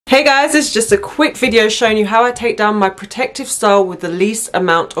Hey guys, it's just a quick video showing you how I take down my protective style with the least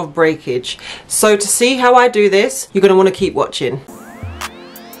amount of breakage. So to see how I do this, you're going to want to keep watching.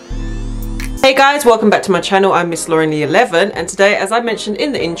 Hey guys, welcome back to my channel. I'm Miss Lauren Lee 11, and today, as I mentioned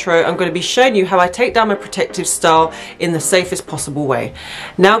in the intro, I'm going to be showing you how I take down my protective style in the safest possible way.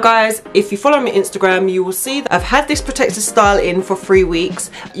 Now guys, if you follow me on Instagram, you will see that I've had this protective style in for 3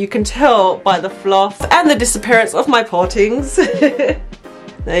 weeks. You can tell by the fluff and the disappearance of my partings.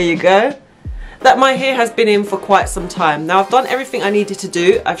 There you go. That my hair has been in for quite some time. Now I've done everything I needed to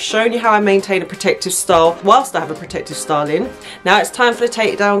do. I've shown you how I maintain a protective style whilst I have a protective style in. Now it's time for the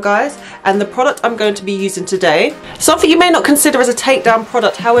takedown, guys, and the product I'm going to be using today, something you may not consider as a takedown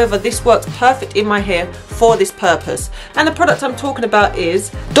product, however this works perfect in my hair for this purpose. And the product I'm talking about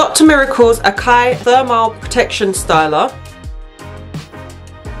is Dr. Miracle's Acai Thermal Protection Styler.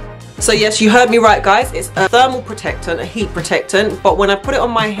 So yes, you heard me right guys, it's a thermal protectant, a heat protectant, but when I put it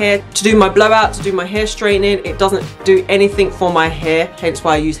on my hair to do my blowout, to do my hair straightening, it doesn't do anything for my hair, hence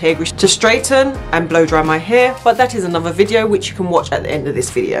why I use hair grease to straighten and blow dry my hair, but that is another video which you can watch at the end of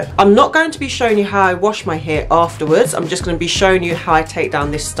this video. I'm not going to be showing you how I wash my hair afterwards, I'm just going to be showing you how I take down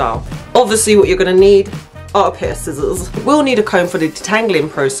this style. Obviously what you're going to need are a pair of scissors. We'll need a comb for the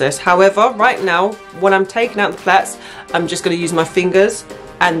detangling process, however right now when I'm taking out the plaits, I'm just going to use my fingers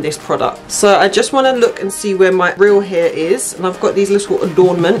and this product. So I just want to look and see where my real hair is, and I've got these little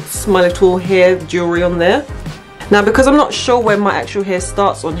adornments, my little hair jewelry on there. Now because I'm not sure where my actual hair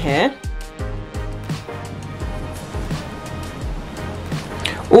starts on here,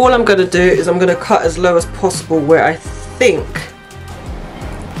 all I'm going to do is I'm going to cut as low as possible where I think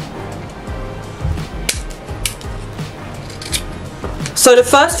so. The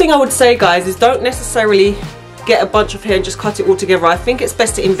first thing I would say guys is don't necessarily get a bunch of hair and just cut it all together. I think it's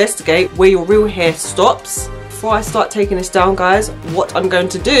best to investigate where your real hair stops. Before I start taking this down guys, what I'm going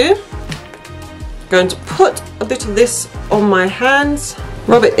to do, I'm going to put a bit of this on my hands,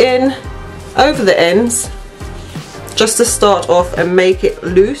 rub it in over the ends just to start off and make it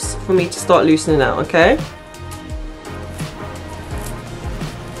loose for me to start loosening out, okay?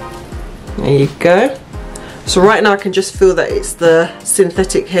 There you go. So right now I can just feel that it's the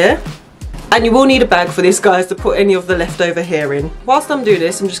synthetic hair. And you will need a bag for this guys to put any of the leftover hair in. Whilst I'm doing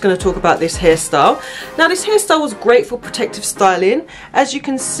this, I'm just going to talk about this hairstyle. Now this hairstyle was great for protective styling. As you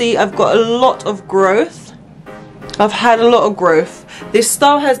can see, I've got a lot of growth. I've had a lot of growth. This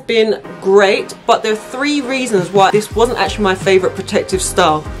style has been great, but there are 3 reasons why this wasn't actually my favourite protective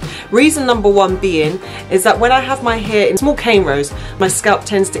style. Reason number 1 being is that when I have my hair in small cane rows, my scalp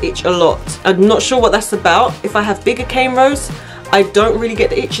tends to itch a lot. I'm not sure what that's about. If I have bigger cane rows, I don't really get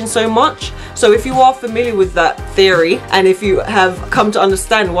the itching so much. So if you are familiar with that theory and if you have come to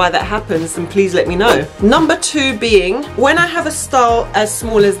understand why that happens, then please let me know. Number 2 being, when I have a style as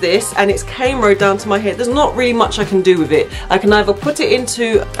small as this and it's cane row down to my hair, there's not really much I can do with it. I can either put it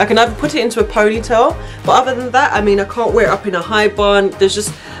into a ponytail, but other than that, I mean, I can't wear it up in a high bun.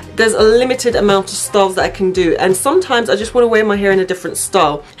 There's a limited amount of styles that I can do, and sometimes I just want to wear my hair in a different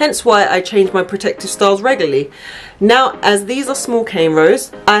style, hence why I change my protective styles regularly. Now as these are small cane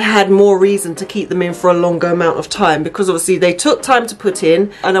rows, I had more reason to keep them in for a longer amount of time because obviously they took time to put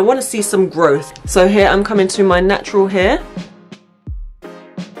in and I want to see some growth. So here I'm coming to my natural hair.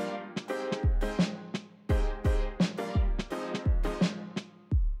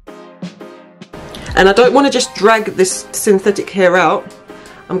 And I don't want to just drag this synthetic hair out.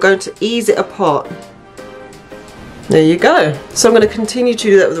 I'm going to ease it apart. There you go. So I'm going to continue to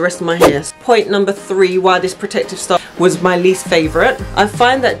do that with the rest of my hair. Point number 3, why this protective style was my least favourite. I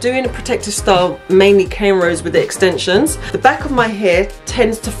find that doing a protective style, mainly cane rows with the extensions, the back of my hair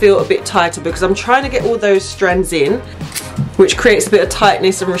tends to feel a bit tighter because I'm trying to get all those strands in, which creates a bit of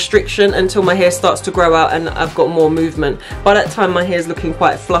tightness and restriction until my hair starts to grow out and I've got more movement. By that time my hair is looking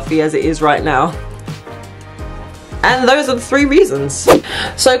quite fluffy as it is right now. And those are the 3 reasons.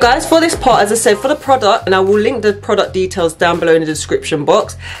 So guys, for this part, as I said, for the product, and I will link the product details down below in the description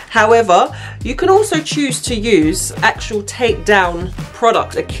box. However, you can also choose to use actual takedown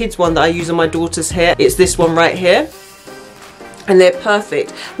product. A kid's one that I use on my daughter's hair. It's this one right here. And they're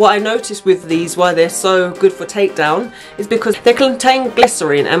perfect. What I noticed with these, why they're so good for takedown, is because they contain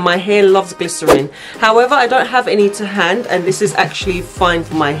glycerin and my hair loves glycerin. However, I don't have any to hand and this is actually fine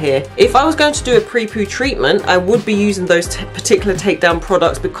for my hair. If I was going to do a pre-poo treatment, I would be using those particular takedown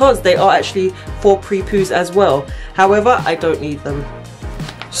products because they are actually for pre-poos as well. However, I don't need them.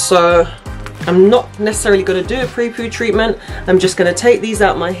 So I'm not necessarily going to do a pre-poo treatment. I'm just going to take these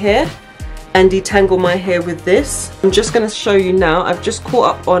out my hair and detangle my hair with this. I'm just going to show you now. I've just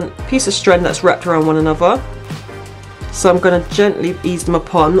caught up on a piece of strand that's wrapped around one another. So I'm going to gently ease them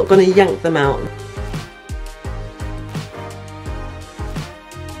apart. I'm not going to yank them out.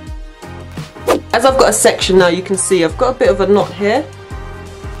 As I've got a section now, you can see I've got a bit of a knot here.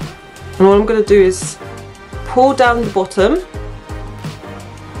 And what I'm going to do is pull down the bottom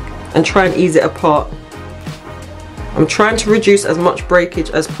and try and ease it apart. I'm trying to reduce as much breakage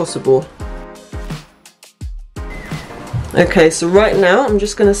as possible. Okay, so right now I'm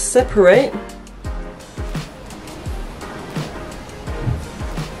just going to separate.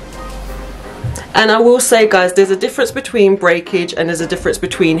 And I will say, guys, there's a difference between breakage and there's a difference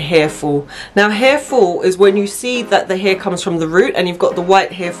between hair fall. Now, hair fall is when you see that the hair comes from the root and you've got the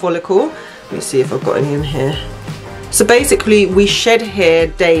white hair follicle. Let me see if I've got any in here. So basically, we shed hair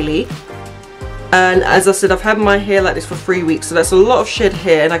daily. And as I said, I've had my hair like this for 3 weeks, so that's a lot of shed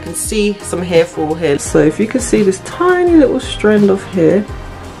hair, and I can see some hair fall here. So if you can see this tiny little strand of hair.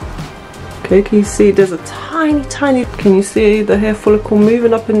 Okay, can you see there's a tiny, can you see the hair follicle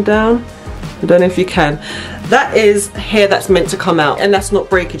moving up and down? I don't know if you can. That is hair that's meant to come out, and that's not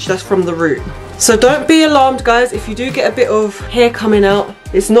breakage, that's from the root. So don't be alarmed, guys, if you do get a bit of hair coming out.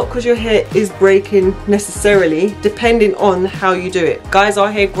 It's not because your hair is breaking necessarily, depending on how you do it. Guys,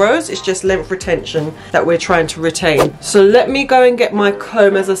 our hair grows, it's just length retention that we're trying to retain. So let me go and get my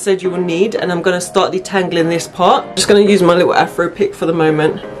comb, as I said you will need, and I'm going to start detangling this part. I'm just going to use my little afro pick for the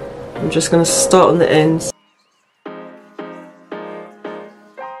moment. I'm just going to start on the ends.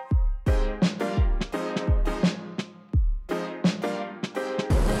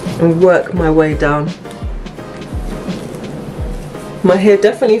 And work my way down. My hair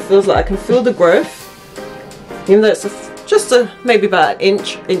definitely feels like I can feel the growth, even though it's just maybe about an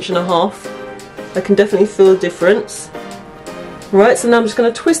inch and a half. I can definitely feel the difference. Right, so now I'm just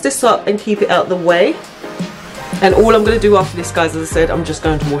going to twist this up and keep it out the way. And all I'm going to do after this, guys, as I said, I'm just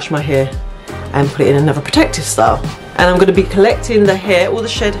going to wash my hair and put it in another protective style. And I'm going to be collecting the hair, all the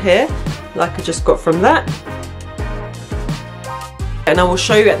shed hair, like I just got from that. And I will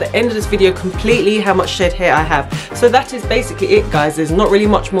show you at the end of this video completely how much shed hair I have. So that is basically it, guys. There's not really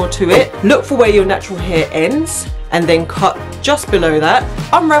much more to it. Look for where your natural hair ends and then cut just below that.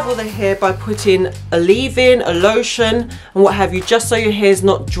 Unravel the hair by putting a leave-in, a lotion and what have you, just so your hair is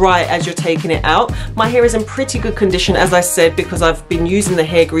not dry as you're taking it out. My hair is in pretty good condition, as I said, because I've been using the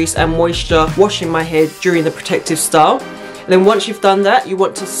hair grease and moisture washing my hair during the protective style. And then once you've done that, you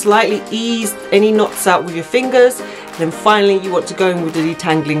want to slightly ease any knots out with your fingers. And then finally, you want to go in with the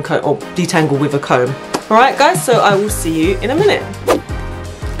detangling comb, or detangle with a comb. Alright, guys, so I will see you in a minute.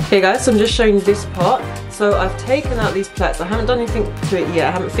 Okay, guys, so I'm just showing you this part. So I've taken out these plaits. I haven't done anything to it yet.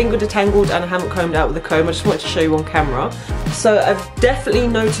 I haven't finger detangled and I haven't combed out with a comb. I just wanted to show you on camera. So I've definitely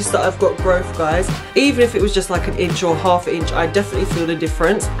noticed that I've got growth, guys. Even if it was just like an inch or half an inch, I definitely feel the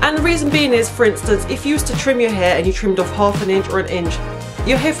difference. And the reason being is, for instance, if you used to trim your hair and you trimmed off half an inch or an inch,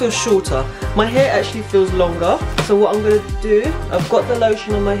 your hair feels shorter. My hair actually feels longer. So what I'm going to do, I've got the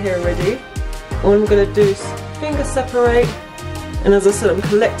lotion on my hair already. What I'm going to do is finger separate. And as I said, I'm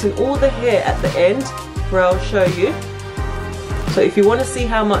collecting all the hair at the end, where I'll show you. So if you want to see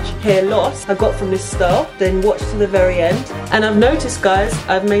how much hair loss I got from this style, then watch to the very end. And I've noticed, guys,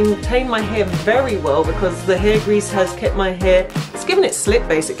 I've maintained my hair very well because the hair grease has kept my hair, it's given it slip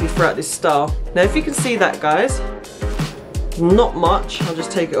basically throughout this style. Now if you can see that, guys, not much. I'll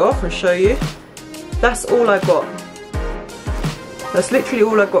just take it off and show you. That's all I got. That's literally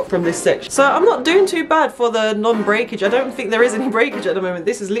all I got from this section. So I'm not doing too bad for the non-breakage. I don't think there is any breakage at the moment.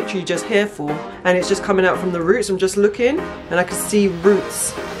 This is literally just hair fall and it's just coming out from the roots. I'm just looking and I can see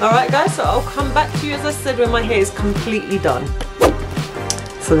roots. Alright, guys, so I'll come back to you, as I said, when my hair is completely done.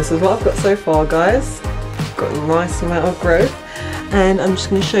 So this is what I've got so far, guys. Got a nice amount of growth. And I'm just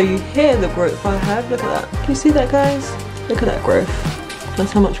going to show you here the growth I have. Look at that. Can you see that, guys? Look at that growth.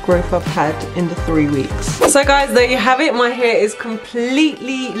 That's how much growth I've had in the 3 weeks. So guys, there you have it. My hair is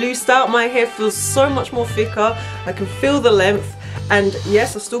completely loosed out. My hair feels so much more thicker. I can feel the length. And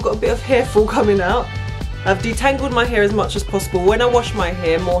yes, I've still got a bit of hair fall coming out. I've detangled my hair as much as possible. When I wash my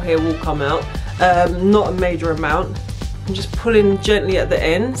hair, more hair will come out. Not a major amount. I'm just pulling gently at the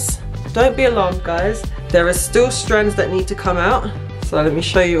ends. Don't be alarmed, guys. There are still strands that need to come out. So let me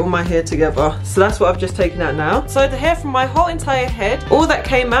show you all my hair together. So that's what I've just taken out now. So the hair from my whole entire head, all that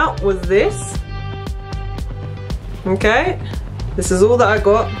came out was this. Okay, this is all that I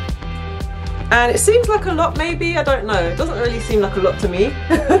got. And it seems like a lot, maybe, I don't know. It doesn't really seem like a lot to me.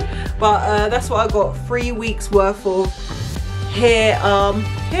 But that's what I got, 3 weeks worth of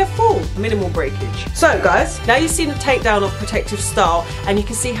hair full, minimal breakage. So guys, now you've seen the takedown of protective style and you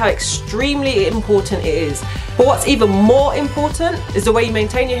can see how extremely important it is. But what's even more important is the way you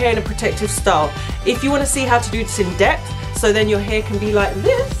maintain your hair in a protective style. If you want to see how to do this in depth, so then your hair can be like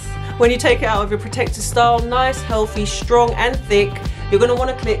this when you take it out of your protective style, nice, healthy, strong and thick, you're going to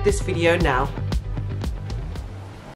want to click this video now.